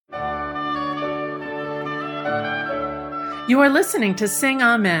You are listening to Sing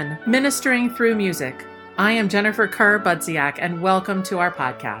Amen, Ministering Through Music. I am Jennifer Kerr-Budziak, and welcome to our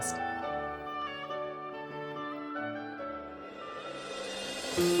podcast.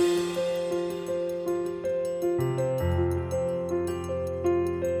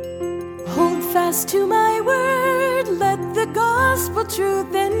 Hold fast to my word, let the gospel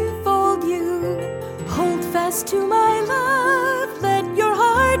truth enfold you. Hold fast to my love, let your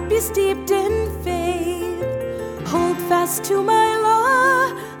heart be steeped in faith. Hold fast to my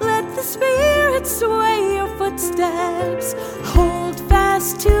law, let the Spirit sway your footsteps. Hold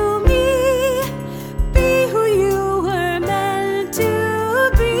fast to me, be who you were meant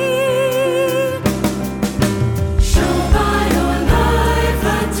to be. Show by your life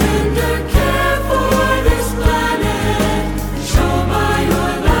a tender care for this planet. Show by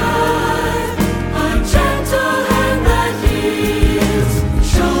your life a gentle hand that heals.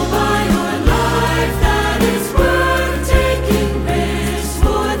 Show by your life that is worth taking risks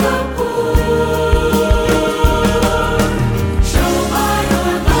for the poor. Show by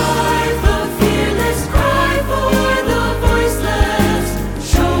your life a fearless cry for the voiceless.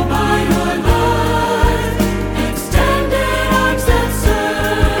 Show by your life extended arms that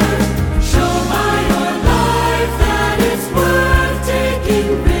serve. Show by your life that it's worth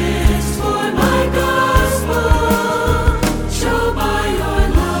taking risks for my gospel. Show by your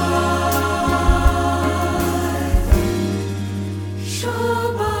life.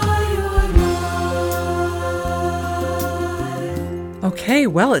 Show by your life. Okay,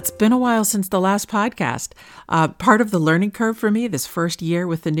 well, it's been a while since the last podcast. Part of the learning curve for me this first year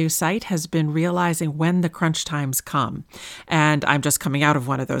with the new site has been realizing when the crunch times come. And I'm just coming out of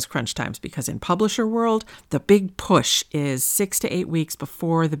one of those crunch times because in publisher world, the big push is 6 to 8 weeks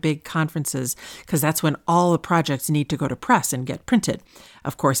before the big conferences, because that's when all the projects need to go to press and get printed.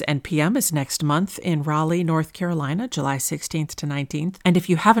 Of course, NPM is next month in Raleigh, North Carolina, July 16th to 19th. And if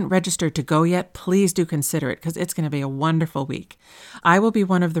you haven't registered to go yet, please do consider it because it's going to be a wonderful week. I will be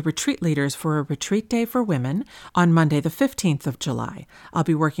one of the retreat leaders for a retreat day for women on Monday, the 15th of July. I'll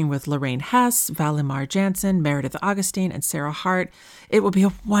be working with Lorraine Hess, Valimar Jansen, Meredith Augustine, and Sarah Hart. It will be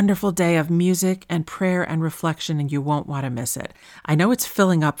a wonderful day of music and prayer and reflection, and you won't want to miss it. I know it's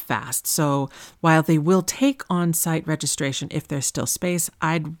filling up fast, so while they will take on-site registration if there's still space,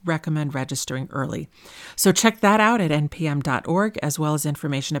 I'd recommend registering early. So check that out at npm.org, as well as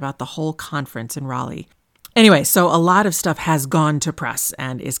information about the whole conference in Raleigh. Anyway, so a lot of stuff has gone to press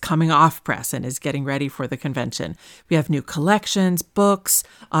and is coming off press and is getting ready for the convention. We have new collections, books.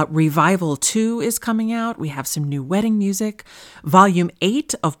 Revival 2 is coming out. We have some new wedding music. Volume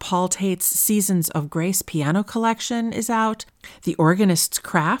 8 of Paul Tate's Seasons of Grace piano collection is out. The Organist's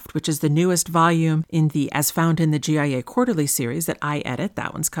Craft, which is the newest volume in the As Found in the GIA Quarterly series that I edit,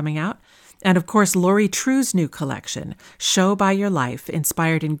 that one's coming out. And of course, Lori True's new collection, Show by Your Life,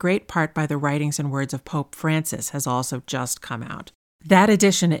 inspired in great part by the writings and words of Pope Francis, has also just come out. That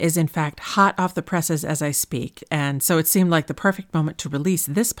edition is in fact hot off the presses as I speak, and so it seemed like the perfect moment to release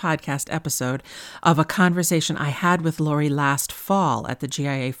this podcast episode of a conversation I had with Lori last fall at the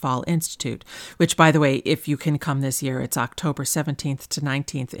GIA Fall Institute, which, by the way, if you can come this year, it's October 17th to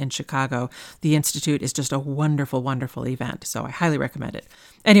 19th in Chicago. The Institute is just a wonderful, wonderful event, so I highly recommend it.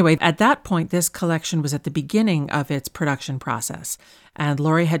 Anyway, at that point, this collection was at the beginning of its production process. And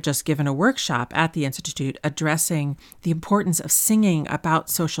Lori had just given a workshop at the Institute addressing the importance of singing about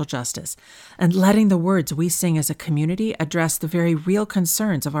social justice and letting the words we sing as a community address the very real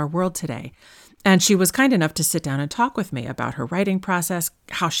concerns of our world today. And she was kind enough to sit down and talk with me about her writing process,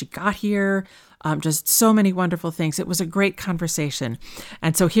 how she got here, just so many wonderful things. It was a great conversation.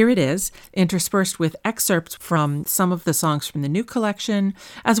 And so here it is, interspersed with excerpts from some of the songs from the new collection,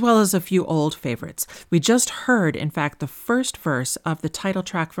 as well as a few old favorites. We just heard, in fact, the first verse of the title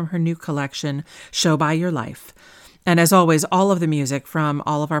track from her new collection, Show by Your Life. And as always, all of the music from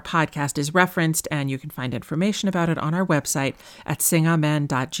all of our podcast is referenced, and you can find information about it on our website at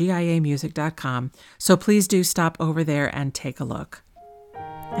singamen.giamusic.com. So please do stop over there and take a look.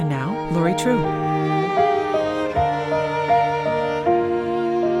 And now, Lori True.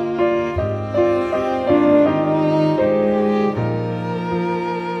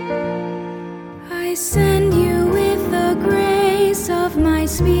 I send you with the grace of my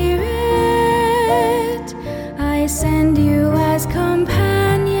Spirit. I send you as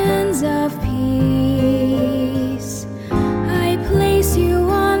companions of peace. I place you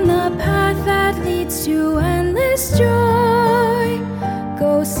on the path that leads to endless joy.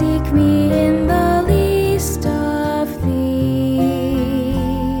 Go seek me in the least of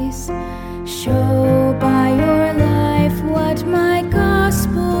these. Show by your life what my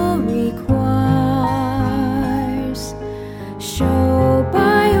gospel requires.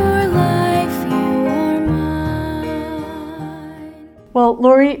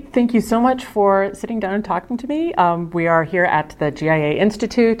 Lori, thank you so much for sitting down and talking to me. We are here at the GIA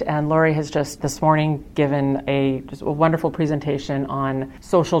Institute, and Lori has just this morning given a wonderful presentation on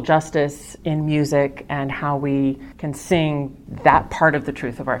social justice in music and how we can sing that part of the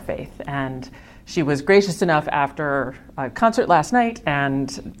truth of our faith. And she was gracious enough after a concert last night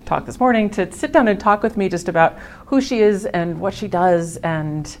and talk this morning to sit down and talk with me just about who she is and what she does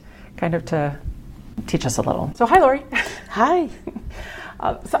and kind of to teach us a little. So hi, Lori. Hi.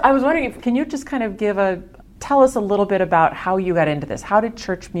 So I was wondering, can you just kind of tell us a little bit about how you got into this? How did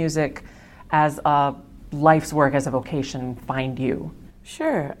church music as a life's work, as a vocation, find you?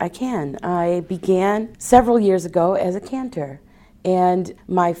 Sure, I can. I began several years ago as a cantor, and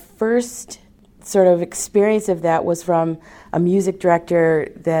my first sort of experience of that was from a music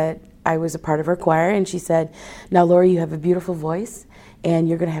director that I was a part of her choir, and she said, "Now, Lori, you have a beautiful voice, and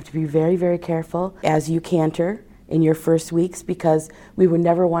you're going to have to be very, very careful as you cantor in your first weeks because we would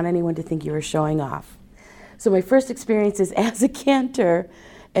never want anyone to think you were showing off." So my first experiences as a cantor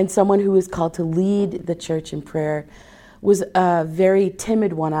and someone who was called to lead the church in prayer was a very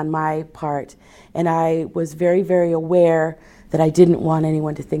timid one on my part, and I was very, very aware that I didn't want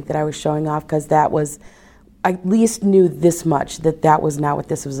anyone to think that I was showing off because I at least knew this much, that was not what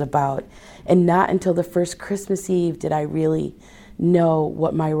this was about. And not until the first Christmas Eve did I really know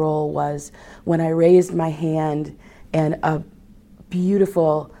what my role was when I raised my hand and a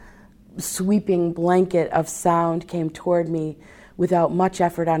beautiful sweeping blanket of sound came toward me without much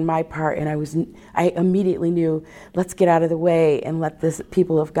effort on my part, and I immediately knew, let's get out of the way and let this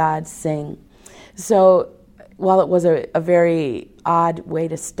people of God sing. So while it was a very odd way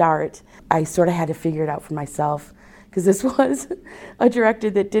to start, I sort of had to figure it out for myself because this was a director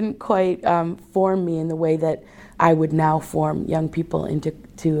that didn't quite form me in the way that I would now form young people into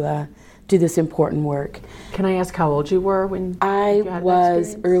to do this important work. Can I ask how old you were when I you had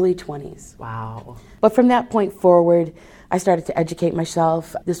was that early 20s. Wow. But from that point forward, I started to educate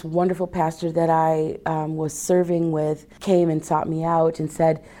myself. This wonderful pastor that I was serving with came and sought me out and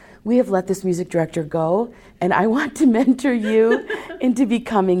said, "We have let this music director go, and I want to mentor you into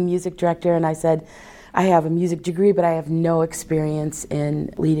becoming music director." And I said, "I have a music degree, but I have no experience in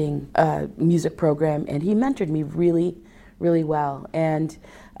leading a music program." And he mentored me really, really well. And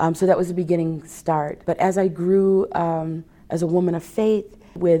so that was the beginning start. But as I grew as a woman of faith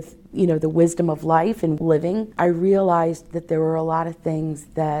with the wisdom of life and living, I realized that there were a lot of things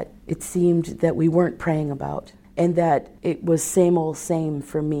that it seemed that we weren't praying about, and that it was same old same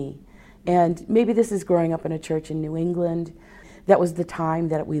for me. And maybe this is growing up in a church in New England. That was the time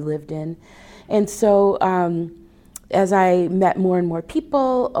that we lived in. And so as I met more and more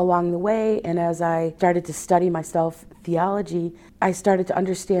people along the way, and as I started to study myself theology, I started to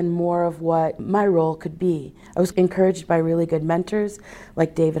understand more of what my role could be. I was encouraged by really good mentors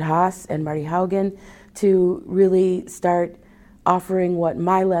like David Haas and Marty Haugen to really start offering what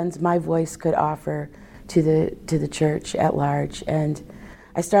my lens, my voice could offer to the church at large. And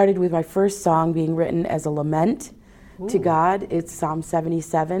I started with my first song being written as a lament to God. It's Psalm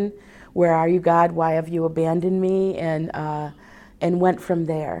 77. "Where are you, God? Why have you abandoned me?" And went from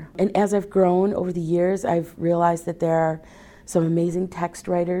there. And as I've grown over the years, I've realized that there are some amazing text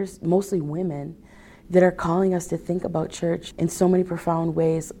writers, mostly women, that are calling us to think about church in so many profound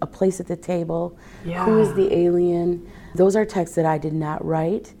ways. A place at the table, Who is the alien? Those are texts that I did not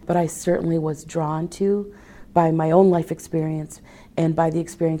write, but I certainly was drawn to by my own life experience and by the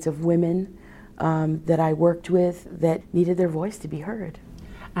experience of women that I worked with that needed their voice to be heard.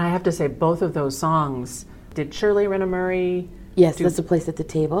 And I have to say, both of those songs, did Shirley Rena Murray? Yes, that's A Place at the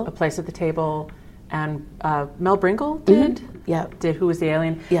Table. A Place at the Table. And Mel Bringle did? Mm-hmm. Yep. Did Who is the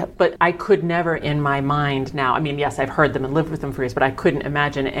Alien? Yep. But I could never in my mind now, I mean, yes, I've heard them and lived with them for years, but I couldn't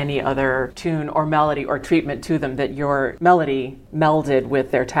imagine any other tune or melody or treatment to them that your melody melded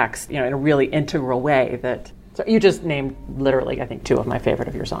with their text, in a really integral way that... So you just named literally, I think, two of my favorite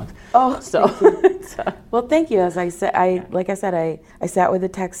of your songs. Oh, so. Well, thank you. As I said, I sat with the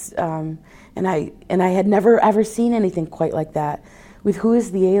text, and I had never ever seen anything quite like that. With Who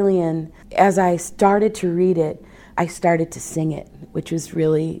is the Alien, as I started to read it, I started to sing it, which was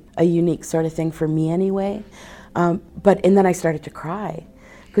really a unique sort of thing for me anyway. And then I started to cry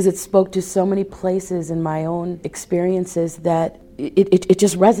because it spoke to so many places in my own experiences that it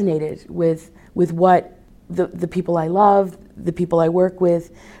just resonated with what the people I love, the people I work with,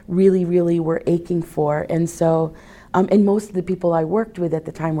 really, really were aching for. And so, and most of the people I worked with at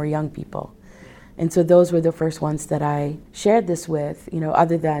the time were young people. And so those were the first ones that I shared this with,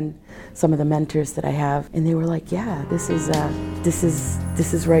 other than some of the mentors that I have. And they were like, yeah, this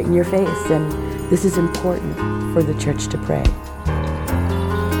is right in your face, and this is important for the church to pray.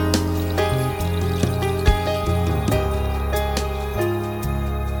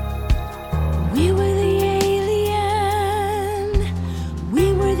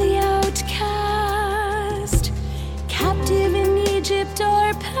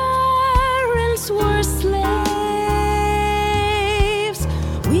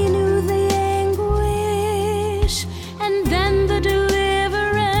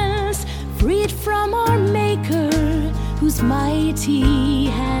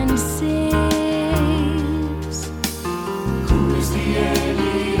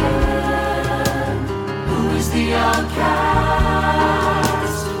 the outcast?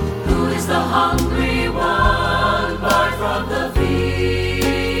 Who is the hungry one, barred from the feast?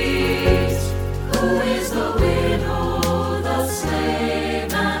 Who is the widow, the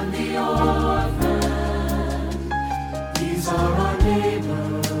slave, and the orphan? These are our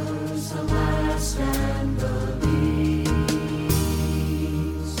neighbors, the last and the least.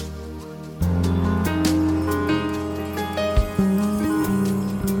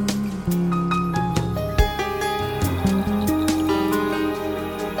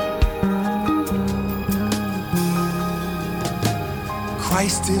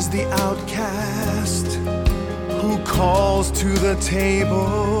 Christ is the outcast who calls to the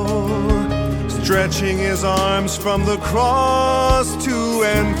table, stretching his arms from the cross to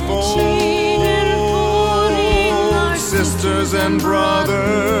enfold sisters and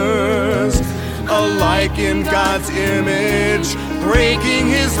brothers alike in God's image, breaking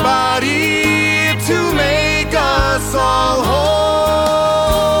his body to make us all whole.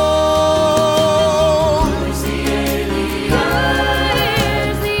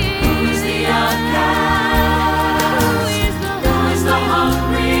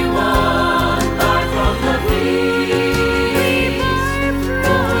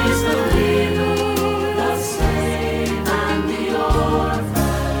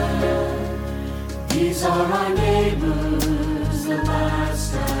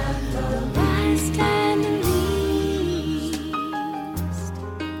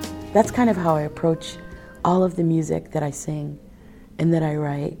 That's kind of how I approach all of the music that I sing and that I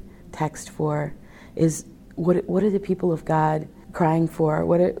write text for, is what are the people of God crying for?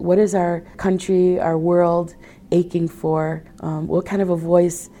 What is our country, our world aching for? What kind of a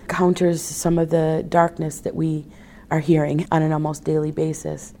voice counters some of the darkness that we are hearing on an almost daily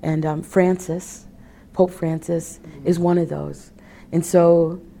basis? And Pope Francis is one of those. And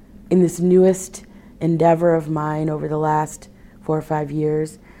so in this newest endeavor of mine over the last 4 or 5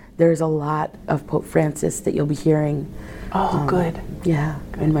 years, there's a lot of Pope Francis that you'll be hearing. Oh, good. Yeah,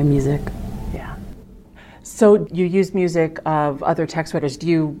 in my music. Yeah. So you use music of other text writers. Do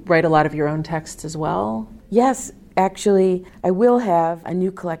you write a lot of your own texts as well? Yes, actually, I will have a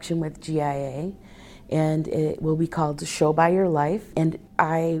new collection with GIA, and it will be called Show by Your Life. And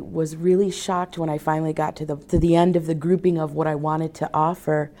I was really shocked when I finally got to the end of the grouping of what I wanted to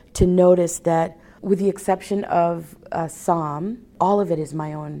offer, to notice that with the exception of a psalm, all of it is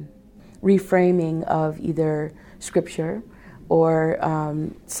my own reframing of either scripture or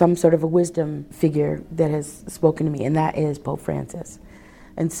some sort of a wisdom figure that has spoken to me, and that is Pope Francis.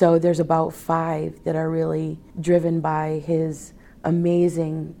 And so there's about 5 that are really driven by his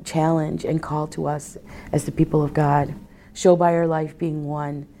amazing challenge and call to us as the people of God. Show by Your Life being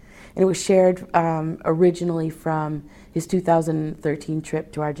one. And it was shared originally from his 2013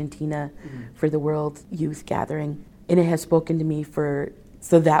 trip to Argentina for the World Youth Gathering. And it has spoken to me for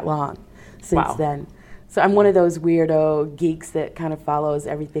that long since then. So I'm one of those weirdo geeks that kind of follows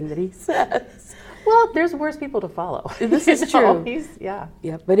everything that he says. Well, there's worse people to follow. This is true. Yeah.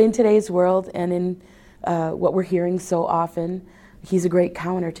 But in today's world and in what we're hearing so often, he's a great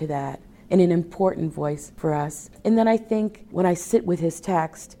counter to that and an important voice for us. And then I think when I sit with his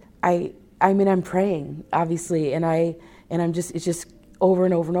text, I'm praying, obviously, and it's just over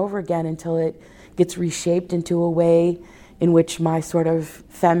and over and over again until it gets reshaped into a way in which my sort of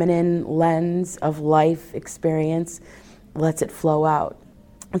feminine lens of life experience lets it flow out.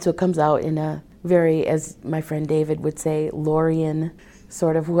 And so it comes out in a very, as my friend David would say, Lorian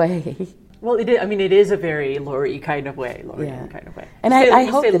sort of way. Well, it is a very Laurie kind of way. And I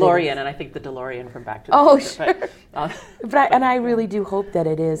hope say that Lorian, and I think the DeLorean from Back to Future. the Future. Sure. But I really do hope that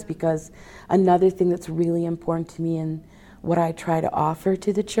it is, because another thing that's really important to me and what I try to offer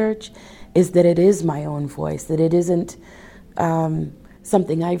to the church is that it is my own voice, that it isn't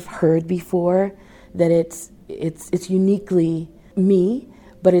something I've heard before, that it's uniquely me,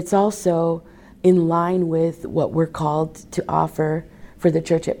 but it's also in line with what we're called to offer for the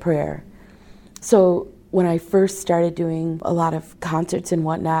Church at Prayer. So when I first started doing a lot of concerts and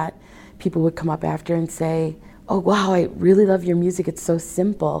whatnot, people would come up after and say, "Oh, wow, I really love your music. It's so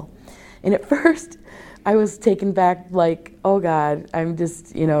simple." And at first, I was taken back like, oh God, I'm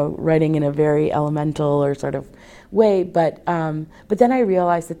just, writing in a very elemental or sort of way. But then I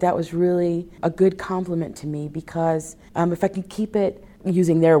realized that was really a good compliment to me, because if I can keep it,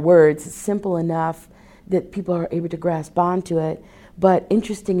 using their words, simple enough that people are able to grasp onto it, but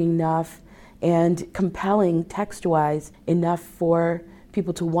interesting enough and compelling text-wise enough for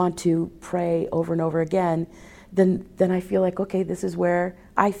people to want to pray over and over again, then I feel like, okay, this is where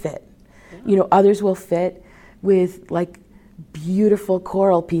I fit. Others will fit with like beautiful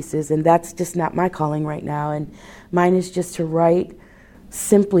choral pieces, and that's just not my calling right now. And mine is just to write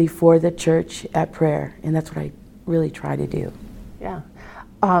simply for the church at prayer, and that's what I really try to do. Yeah.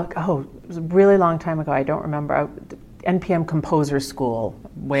 It was a really long time ago. I don't remember. NPM Composer School,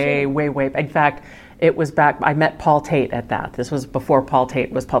 way. In fact, it was back, I met Paul Tate at that. This was before Paul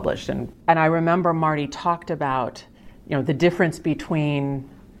Tate was published. And I remember Marty talked about, the difference between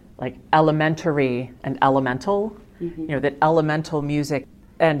like elementary and elemental, that elemental music,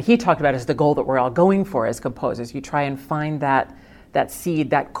 and he talked about it as the goal that we're all going for as composers. You try and find that seed,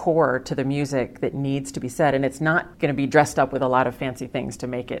 that core to the music that needs to be said. And it's not going to be dressed up with a lot of fancy things to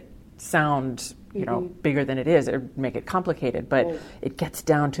make it sound, bigger than it is, or make it complicated. But it gets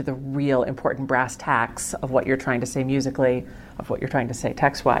down to the real important brass tacks of what you're trying to say musically, of what you're trying to say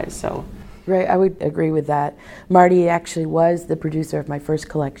text-wise. So, right, I would agree with that. Marty actually was the producer of my first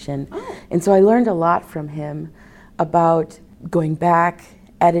collection. And so I learned a lot from him about going back,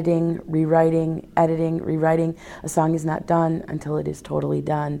 editing, rewriting. A song is not done until it is totally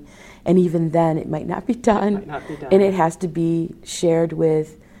done. And even then, it might not be done. And it has to be shared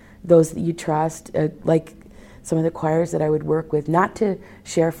with those that you trust, like some of the choirs that I would work with, not to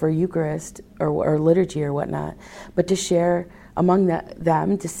share for Eucharist or liturgy or whatnot, but to share among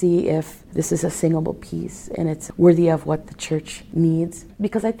them to see if this is a singable piece and it's worthy of what the church needs.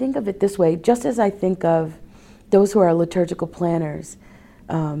 Because I think of it this way, just as I think of those who are liturgical planners,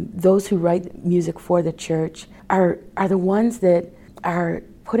 those who write music for the church are the ones that are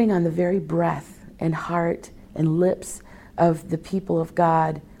putting on the very breath and heart and lips of the people of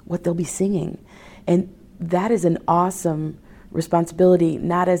God what they'll be singing. And that is an awesome responsibility,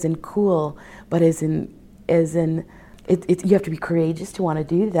 not as in cool, but as in you have to be courageous to want to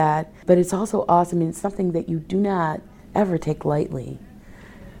do that, but it's also awesome, and it's something that you do not ever take lightly.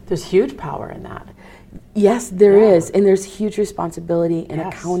 There's huge power in that. Yes, there is, and there's huge responsibility and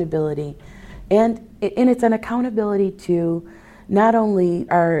accountability. And it's an accountability to not only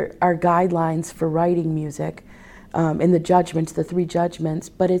our guidelines for writing music, and the judgments, the 3 judgments,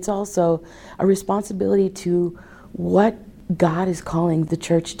 but it's also a responsibility to what God is calling the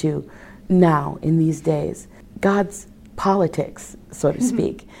church to now in these days. God's politics, so to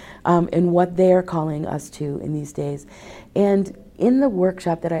speak, and what they're calling us to in these days. And in the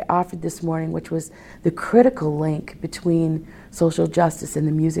workshop that I offered this morning, which was the critical link between social justice and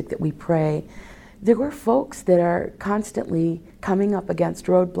the music that we pray, there were folks that are constantly coming up against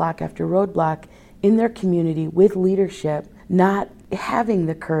roadblock after roadblock in their community with leadership, not having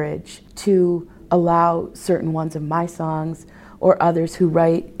the courage to allow certain ones of my songs or others who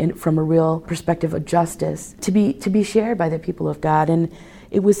write from a real perspective of justice to be shared by the people of God. And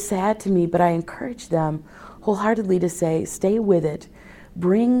it was sad to me, but I encouraged them wholeheartedly to say, stay with it.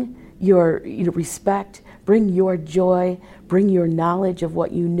 Bring your respect, bring your joy, bring your knowledge of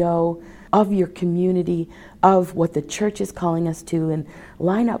what you know of your community, of what the church is calling us to, and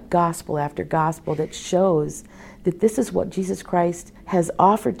line up gospel after gospel that shows that this is what Jesus Christ has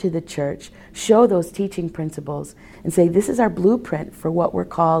offered to the church. Show those teaching principles and say, this is our blueprint for what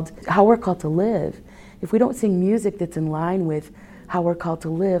how we're called to live. If we don't sing music that's in line with how we're called to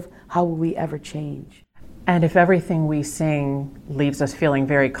live, how will we ever change? And if everything we sing leaves us feeling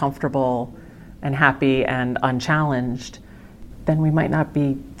very comfortable and happy and unchallenged, then we might not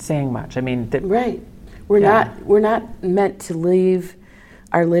be saying much. I mean, right. We're not meant to leave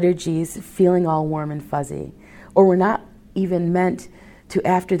our liturgies feeling all warm and fuzzy, or we're not even meant to,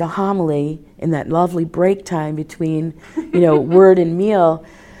 after the homily in that lovely break time between, word and meal,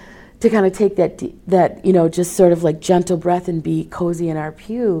 to kind of take that just sort of like gentle breath and be cozy in our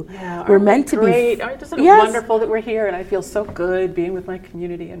pew. Yeah, we're meant to be. Isn't it wonderful that we're here, and I feel so good being with my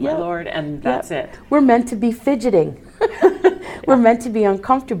community and my Lord, and that's it. We're meant to be fidgeting. We're meant to be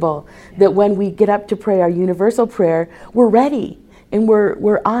uncomfortable. That when we get up to pray our universal prayer, we're ready, and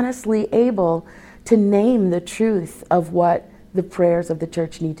we're honestly able to name the truth of what the prayers of the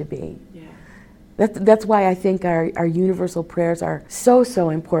church need to be. That's why I think our universal prayers are so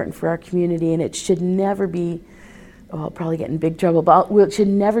important for our community, and it should never be, I'll probably get in big trouble, but it should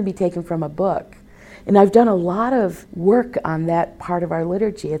never be taken from a book. And I've done a lot of work on that part of our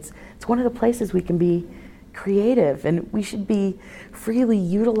liturgy. It's one of the places we can be creative, and we should be freely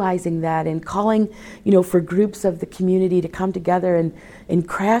utilizing that and calling, for groups of the community to come together and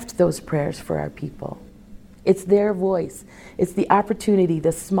craft those prayers for our people. It's their voice. It's the opportunity,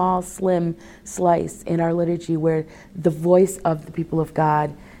 the small, slim slice in our liturgy where the voice of the people of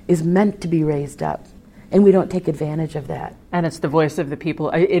God is meant to be raised up and we don't take advantage of that. And it's the voice of the people.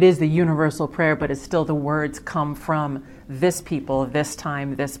 It is the universal prayer, but it's still the words come from this people, this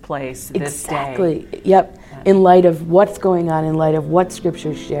time, this place, this exactly. day. Yep. In light of what's going on, in light of what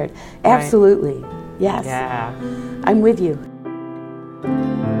Scripture shared. Absolutely. Right. Yes. Yeah. I'm with you.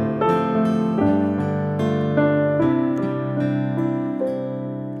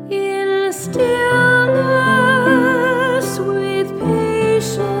 In stillness with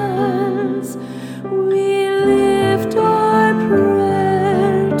patience, we lift our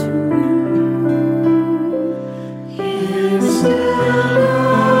prayer to you. In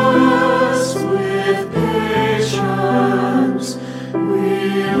stillness with patience,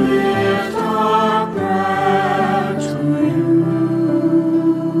 we lift our prayer to you.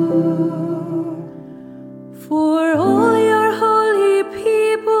 For all your holy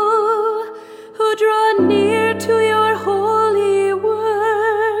people who draw near to your holy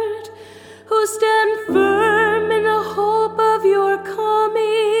word, who stand firm in the hope of your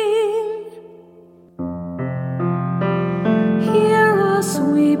coming, hear us,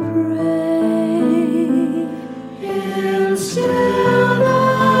 we pray. In stillness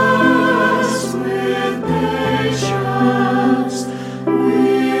with patience,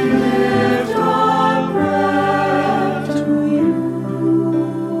 we lift our prayer to you.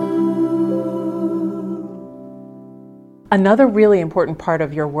 Another really important part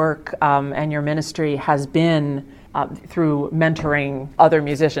of your work and your ministry has been through mentoring other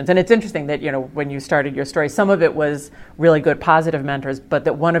musicians. And it's interesting that, when you started your story, some of it was really good, positive mentors, but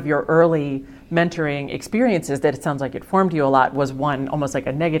that one of your early mentoring experiences that it sounds like it formed you a lot was one almost like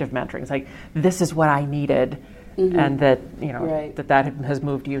a negative mentoring. It's like, this is what I needed. And that, Right. that has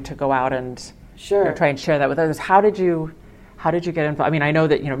moved you to go out and Sure. try and share that with others. How did you get involved? I mean, I know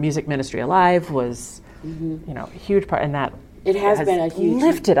that, Music Ministry Alive was, a huge part, and that It has been a huge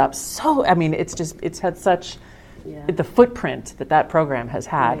lifted up so, it's had such, the footprint that program has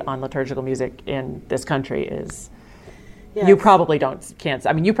had Right. on liturgical music in this country is, Yes. you probably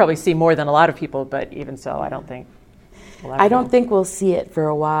can't, you probably see more than a lot of people, but even so, I don't think a lot of I don't people. think we'll see it for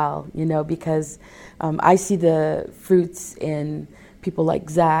a while, because I see the fruits in people like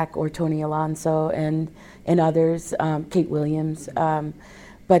Zach or Tony Alonso and others, Kate Williams.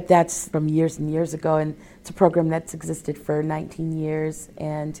 But that's from years and years ago, and it's a program that's existed for 19 years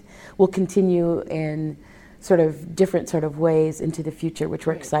and will continue in sort of different sort of ways into the future, which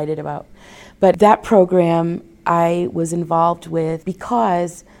we're excited about. But that program I was involved with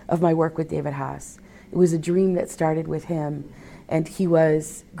because of my work with David Haas. It was a dream that started with him, and he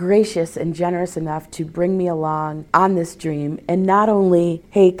was gracious and generous enough to bring me along on this dream, and not only,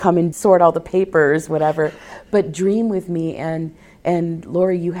 hey, come and sort all the papers, whatever, but dream with me. And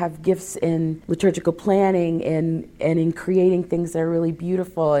Lori, you have gifts in liturgical planning and in creating things that are really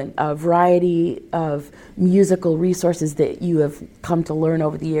beautiful, and a variety of musical resources that you have come to learn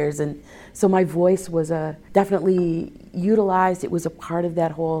over the years. And so my voice was definitely utilized. It was a part of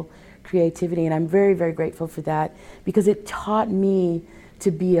that whole creativity, and I'm very, very grateful for that, because it taught me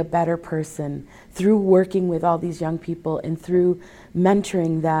to be a better person through working with all these young people and through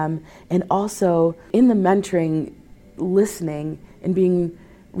mentoring them, and also in the mentoring, listening and being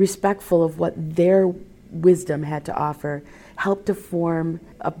respectful of what their wisdom had to offer, helped to form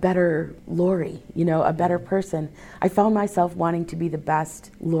a better Lori, a better person. I found myself wanting to be the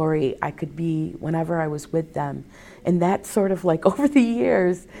best Lori I could be whenever I was with them. And that sort of like over the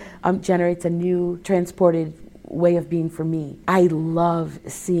years generates a new transported way of being for me. I love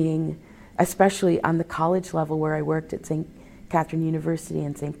seeing, especially on the college level where I worked at St. Catherine University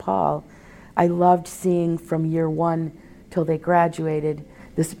in St. Paul, I loved seeing from year one till they graduated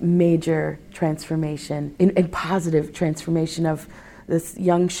this major transformation, in positive transformation of this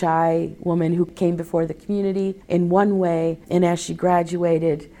young, shy woman who came before the community in one way, and as she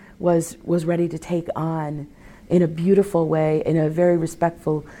graduated was ready to take on, in a beautiful way, in a very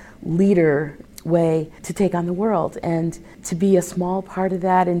respectful leader way, to take on the world, and to be a small part of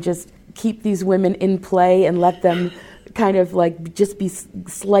that and just keep these women in play and let them kind of like just be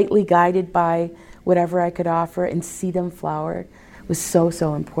slightly guided by whatever I could offer and see them flower was so,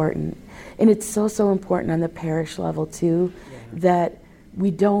 so important. And it's so, so important on the parish level too, that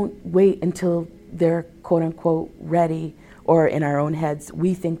we don't wait until they're quote unquote ready, or in our own heads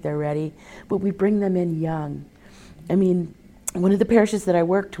we think they're ready, but we bring them in young. I mean, one of the parishes that I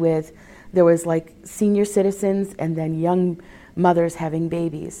worked with, there was like senior citizens and then young mothers having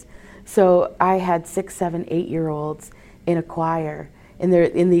babies. So I had 6, 7, 8-year-olds in a choir, and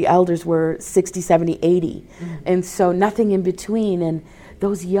the elders were 60, 70, 80. And so nothing in between. And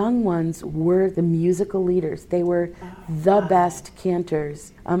those young ones were the musical leaders. They were the best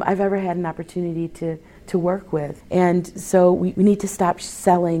cantors I've ever had an opportunity to work with. And so we need to stop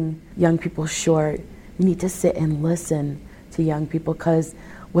selling young people short. We need to sit and listen to young people, because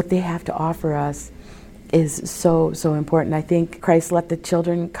what they have to offer us is so, so important. I think Christ, let the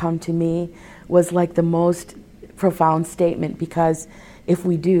children come to me, was like the most profound statement, because if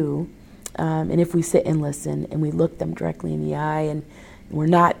we do, and if we sit and listen and we look them directly in the eye, and we're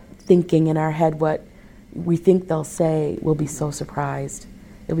not thinking in our head what we think they'll say, we'll be so surprised.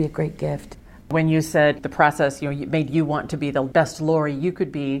 It'll be a great gift. When you said the process, made you want to be the best Lori you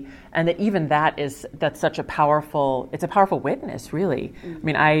could be, and that even that's such a powerful witness, really. I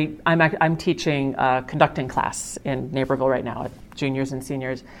mean, I'm teaching a conducting class in Naperville right now, at juniors and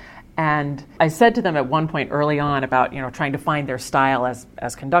seniors, and I said to them at one point early on about trying to find their style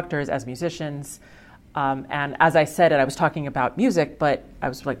as conductors, as musicians, and as I said it, I was talking about music, but I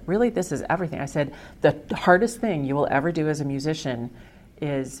was like, really, this is everything. I said the hardest thing you will ever do as a musician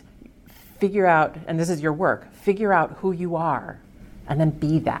is figure out, and this is your work, figure out who you are and then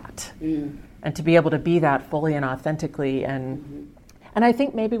be that. And to be able to be that fully and authentically. And I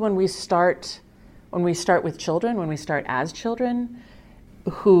think maybe when we start with children, when we start as children,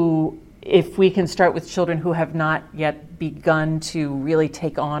 if we can start with children who have not yet begun to really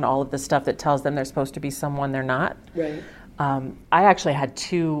take on all of the stuff that tells them they're supposed to be someone they're not. Right. I actually had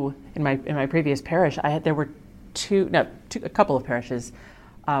two in my previous parish. There were a couple of parishes.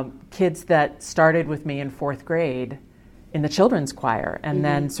 Kids that started with me in fourth grade in the children's choir, and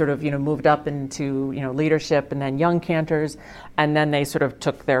then sort of moved up into leadership, and then young cantors, and then they sort of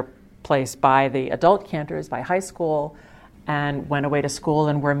took their place by the adult cantors by high school, and went away to school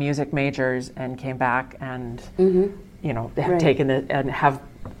and were music majors, and came back and have taken it and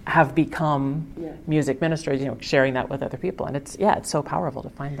have become music ministers, sharing that with other people, and it's so powerful to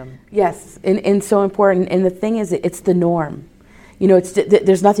find them. Yes, and so important. And the thing is, it's the norm.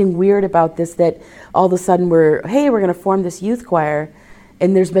 There's nothing weird about this, that all of a sudden we're going to form this youth choir,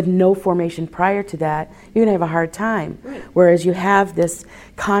 and there's been no formation prior to that. You're going to have a hard time. Right. Whereas you have this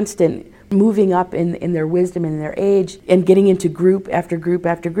constant moving up in their wisdom and their age, and getting into group after group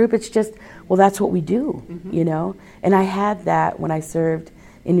after group. It's just, that's what we do, And I had that when I served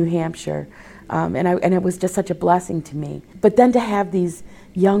in New Hampshire, and it was just such a blessing to me. But then to have these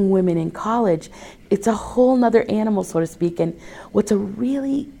young women in college, it's a whole nother animal, so to speak. And what's a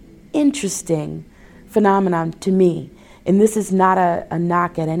really interesting phenomenon to me, and this is not a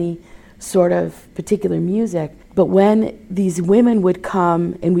knock at any sort of particular music, but when these women would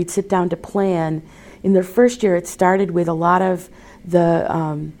come and we'd sit down to plan, in their first year it started with a lot of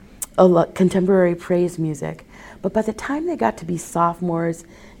the contemporary praise music. But by the time they got to be sophomores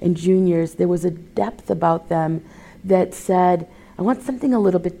and juniors, there was a depth about them that said, I want something a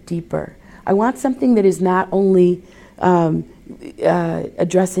little bit deeper. I want something that is not only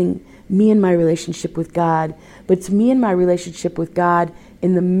addressing me and my relationship with God, but it's me and my relationship with God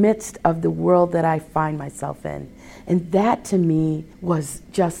in the midst of the world that I find myself in. And that to me was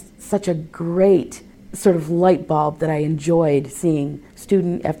just such a great sort of light bulb that I enjoyed seeing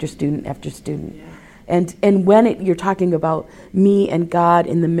student after student after student. Yeah. And when you're talking about me and God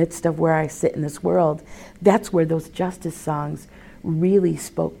in the midst of where I sit in this world, that's where those justice songs really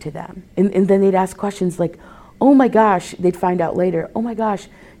spoke to them. And then they'd ask questions like, oh my gosh, they'd find out later, oh my gosh,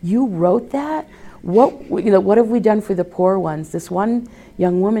 you wrote that? What have we done for the poor ones? This one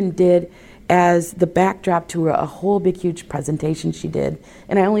young woman did as the backdrop to a whole big huge presentation she did,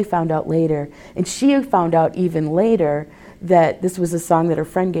 and I only found out later. And she found out even later that this was a song that her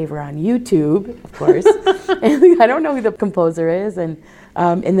friend gave her on YouTube, of course. And I don't know who the composer is, and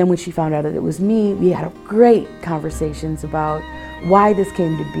then when she found out that it was me, we had great conversations about why this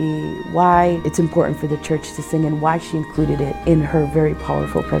came to be, why it's important for the church to sing, and why she included it in her very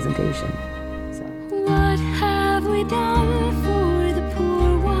powerful presentation. What have we done for the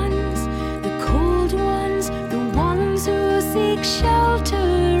poor ones, the cold ones, the ones who seek shelter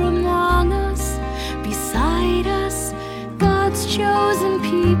among us, beside us, God's chosen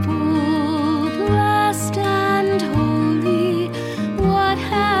people, blessed and holy? What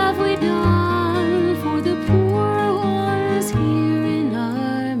have we done for the poor ones here in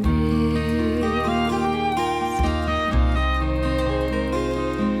our midst?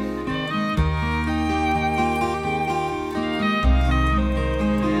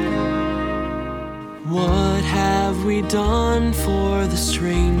 What have we done for the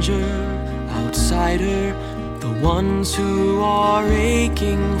stranger, outsider, the ones who are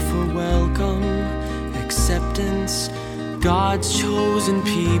aching for welcome, acceptance, God's chosen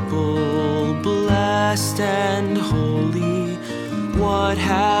people, blessed and holy? What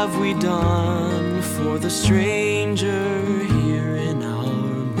have we done for the stranger here in our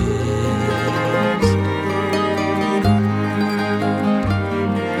midst?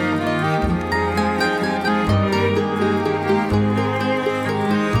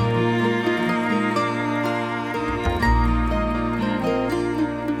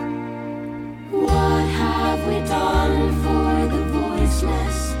 What have we done for the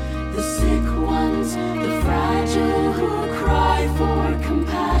voiceless, the sick ones, the fragile who cry for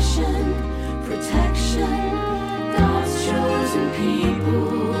compassion, protection, God's chosen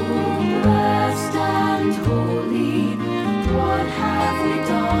people, blessed and holy? What have we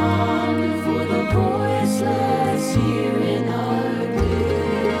done for the voiceless here in our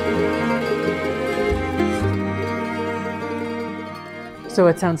midst? So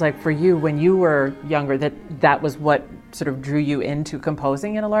it sounds like for you, when you were younger, that was what sort of drew you into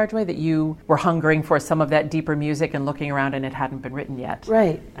composing in a large way, that you were hungering for some of that deeper music and looking around and it hadn't been written yet.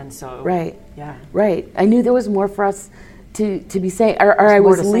 Right. And so, Right. Yeah. Right. I knew there was more for us to be saying, or There's I more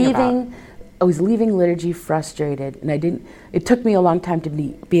was to sing about. leaving. I was leaving liturgy frustrated, and I didn't. It took me a long time to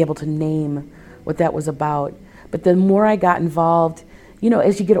be able to name what that was about. But the more I got involved,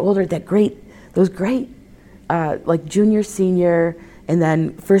 as you get older, those great, like junior, senior, and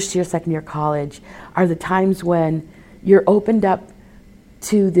then first year, second year college, are the times when you're opened up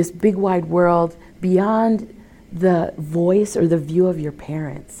to this big wide world beyond the voice or the view of your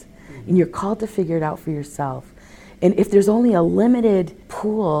parents. And you're called to figure it out for yourself. And if there's only a limited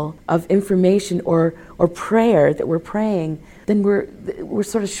pool of information or prayer that we're praying, then we're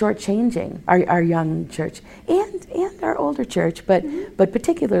sort of shortchanging our young church and our older church, but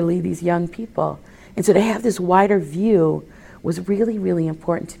particularly these young people. And so to have this wider view was really, really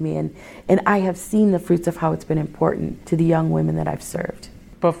important to me. And I have seen the fruits of how it's been important to the young women that I've served.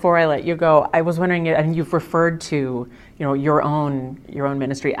 Before I let you go, I was wondering, and you've referred to, your own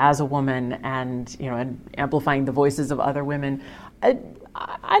ministry as a woman, and and amplifying the voices of other women. I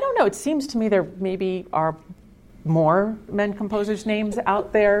don't know. It seems to me there maybe are more men composers' names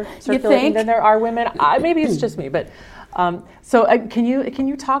out there circulating than there are women. Maybe it's just me, but so can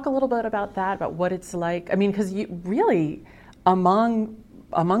you talk a little bit about that, about what it's like? I mean, because you really among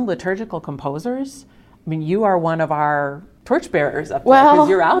liturgical composers, I mean, you are one of our torchbearers up there, because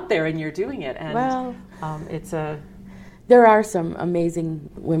you're out there and you're doing it, and there are some amazing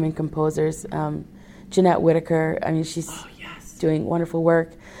women composers. Jeanette Whitaker, I mean, she's doing wonderful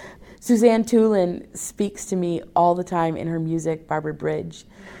work. Suzanne Tulin speaks to me all the time in her music. Barbara Bridge.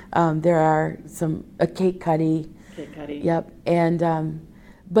 There are some Kate Cuddy. Yep, and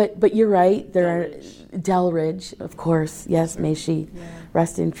but you're right. There are Delridge, of course. Yes, may she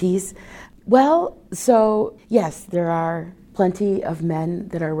rest in peace. Well, so yes, there are plenty of men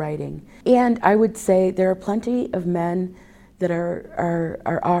that are writing. And I would say there are plenty of men that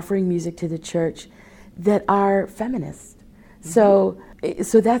are offering music to the church that are feminists. Mm-hmm.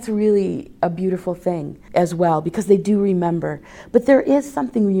 So that's really a beautiful thing as well, because they do remember. But there is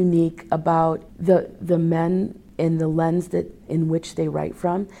something unique about the men in the lens in which they write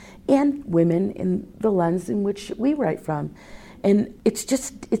from, and women in the lens in which we write from. And it's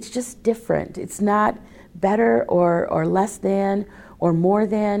just different. It's not better or less than or more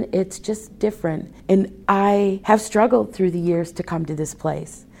than. It's just different. And I have struggled through the years to come to this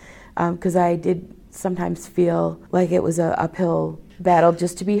place, because I did sometimes feel like it was an uphill battle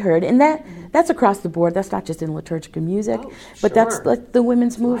just to be heard. And that's across the board. That's not just in liturgical music, but that's like the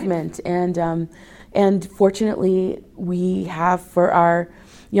women's movement. And fortunately, we have for our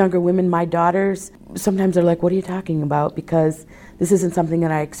younger women, my daughters, sometimes they're like, what are you talking about? Because this isn't something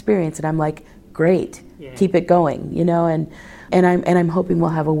that I experience. And I'm like, great, keep it going, and I'm hoping we'll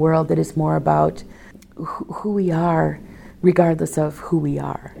have a world that is more about who we are, regardless of who we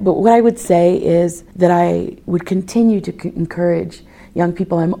are. But what I would say is that I would continue to encourage young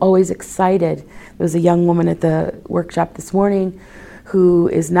people. I'm always excited. There was a young woman at the workshop this morning who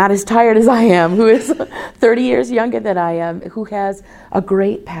is not as tired as I am, who is 30 years younger than I am, who has a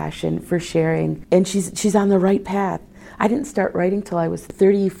great passion for sharing, and she's on the right path. I didn't start writing till I was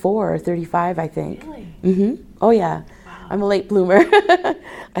 34 or 35, I think. Really? Mm-hmm. Oh yeah. Wow. I'm a late bloomer.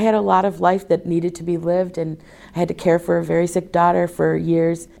 I had a lot of life that needed to be lived, and I had to care for a very sick daughter for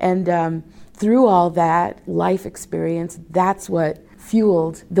years. And through all that life experience, that's what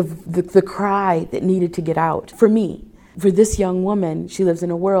fueled the cry that needed to get out for me. For this young woman, she lives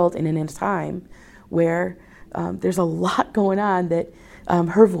in a world and in a time where there's a lot going on that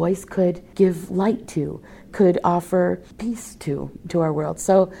her voice could give light to, could offer peace to our world.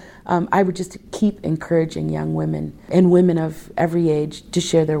 So I would just keep encouraging young women and women of every age to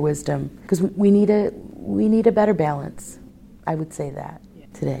share their wisdom, because we need a better balance. I would say that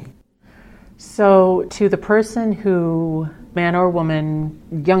today. So to the person who, man or woman,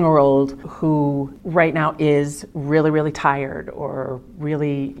 young or old, who right now is really, really tired or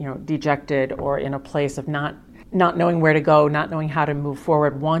really, dejected or in a place of not knowing where to go, not knowing how to move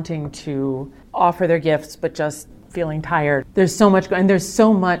forward, wanting to offer their gifts, but just feeling tired. There's so much to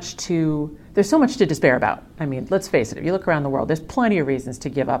despair about. I mean, let's face it, if you look around the world, there's plenty of reasons to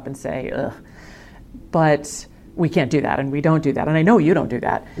give up and say, ugh, but we can't do that, and we don't do that, and I know you don't do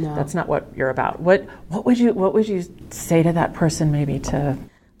that. No. That's not what you're about. What would you say to that person, maybe to?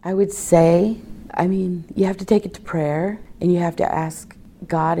 I would say, you have to take it to prayer, and you have to ask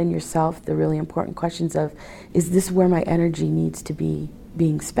God and yourself the really important questions of, is this where my energy needs to be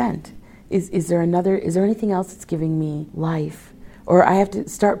being spent? Is there anything else that's giving me life? Or I have to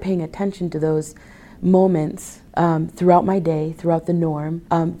start paying attention to those moments throughout my day, throughout the norm,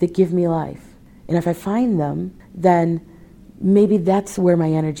 that give me life. And if I find them, then maybe that's where my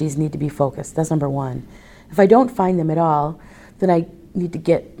energies need to be focused. That's number one. If I don't find them at all, then I need to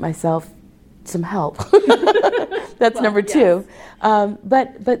get myself some help. That's number two. Yes.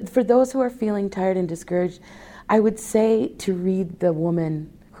 But for those who are feeling tired and discouraged, I would say to read the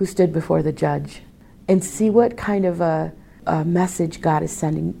woman who stood before the judge and see what kind of a message God is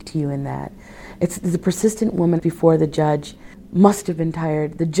sending to you in that. It's the persistent woman before the judge must have been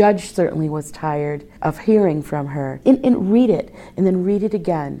tired. The judge certainly was tired of hearing from her. And read it, and then read it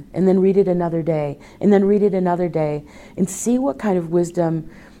again, and then read it another day, and then read it another day, and see what kind of wisdom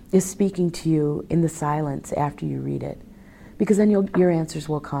is speaking to you in the silence after you read it. Because then your answers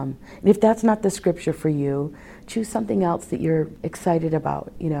will come. And if that's not the scripture for you, choose something else that you're excited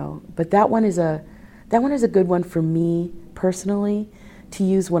about, But that one is a good one for me personally to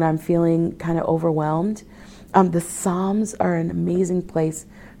use when I'm feeling kind of overwhelmed. The Psalms are an amazing place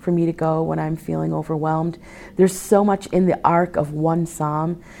for me to go when I'm feeling overwhelmed. There's so much in the arc of one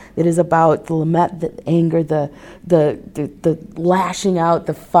psalm that is about the lament, the anger, the lashing out,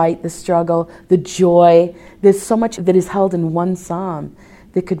 the fight, the struggle, the joy. There's so much that is held in one psalm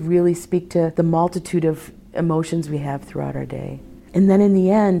that could really speak to the multitude of emotions we have throughout our day. And then in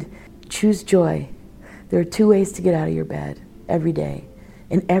the end, choose joy. There are two ways to get out of your bed every day.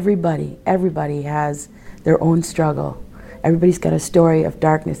 And everybody has their own struggle. Everybody's got a story of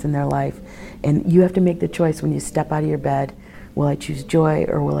darkness in their life. And you have to make the choice when you step out of your bed, will I choose joy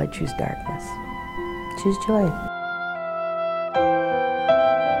or will I choose darkness? Choose joy.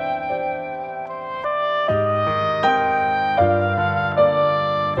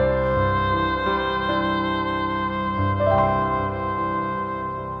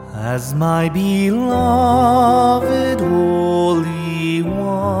 As my beloved holy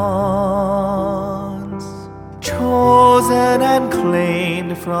ones, chosen and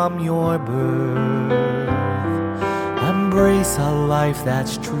claimed from your birth, embrace a life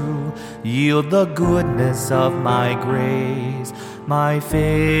that's true, yield the goodness of my grace, my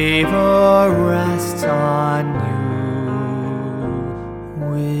favor rests on you.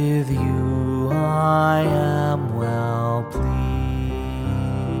 With you I am well pleased.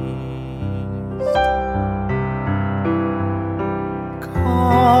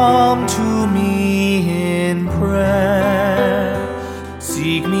 Come to me in prayer,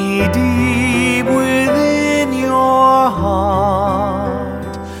 seek me deep within your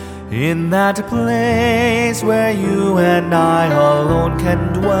heart, in that place where you and I alone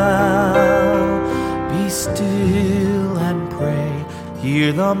can dwell. Be still and pray,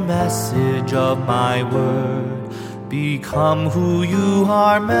 hear the message of my word, become who you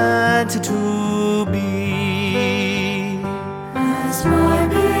are meant to be. As my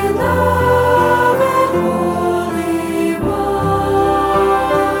beloved holy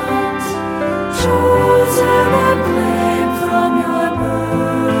ones, chosen and claimed from your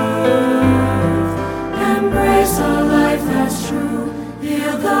birth, embrace a life that's true,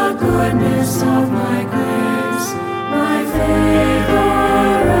 yield the goodness of my grace, my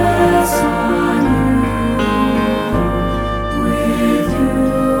favor rests on you. With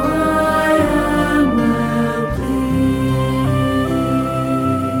you I am well pleased.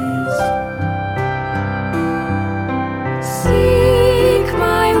 Seek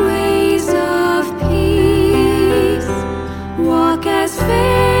my ways of peace, walk as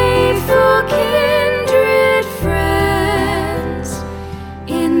faithful kindred friends,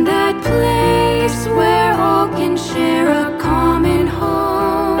 in that place where all can share a common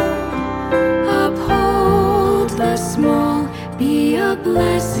home. Uphold the small, be a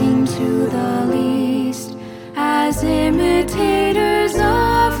blessing to the least, as imitators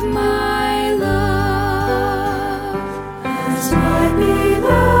of my love. As my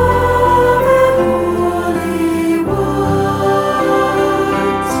beloved holy ones,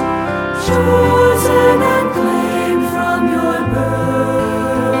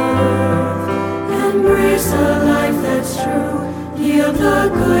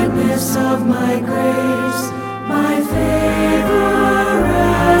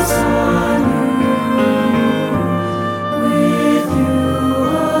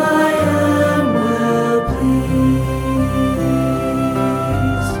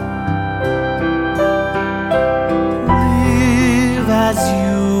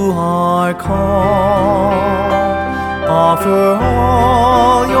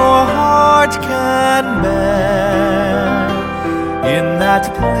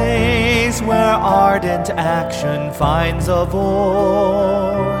 that place where ardent action finds a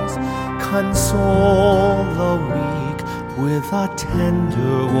voice. Console the weak with a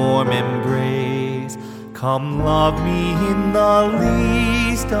tender, warm embrace. Come love me in the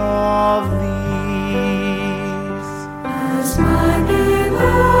least of these. As my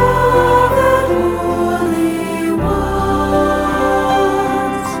beloved holy ones,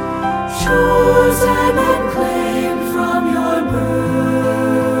 chosen and claimed from your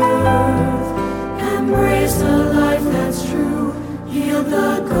birth, embrace the life that's true, yield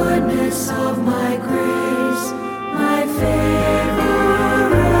the goodness of my grace, my favor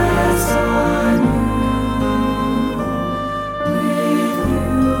rests on you. With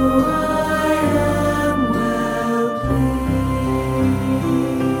you I am well pleased.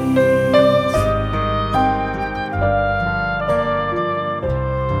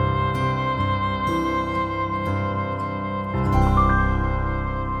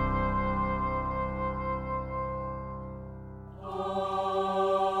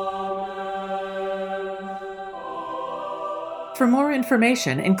 For more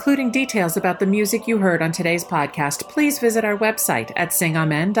information, including details about the music you heard on today's podcast, please visit our website at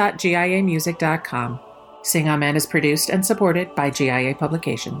singamen.giamusic.com. Sing Amen is produced and supported by GIA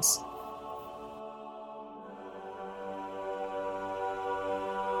Publications.